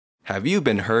Have you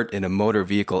been hurt in a motor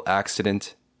vehicle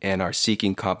accident and are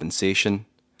seeking compensation?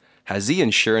 Has the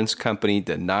insurance company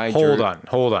denied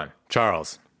Hold on.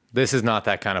 Charles, this is not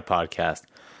that kind of podcast.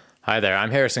 Hi there,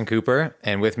 I'm Harrison Cooper,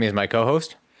 and with me is my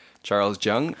co-host, Charles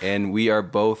Jung, and we are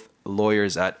both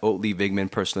lawyers at Oatley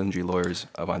Vigmond Personal Injury Lawyers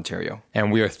of Ontario. And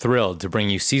we are thrilled to bring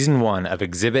you Season 1 of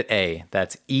Exhibit A,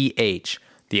 that's EH,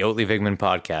 the Oatley Vigmond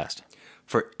Podcast.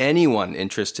 For anyone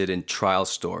interested in trial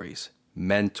stories,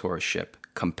 mentorship,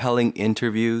 compelling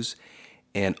interviews,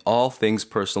 and all things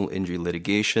personal injury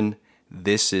litigation,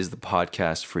 this is the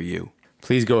podcast for you.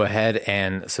 Please go ahead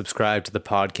and subscribe to the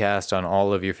podcast on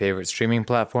all of your favorite streaming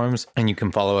platforms, and you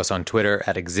can follow us on Twitter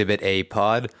at Exhibit A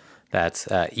Pod. That's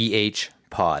EH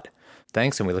Pod.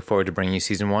 Thanks, and we look forward to bringing you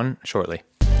Season 1 shortly.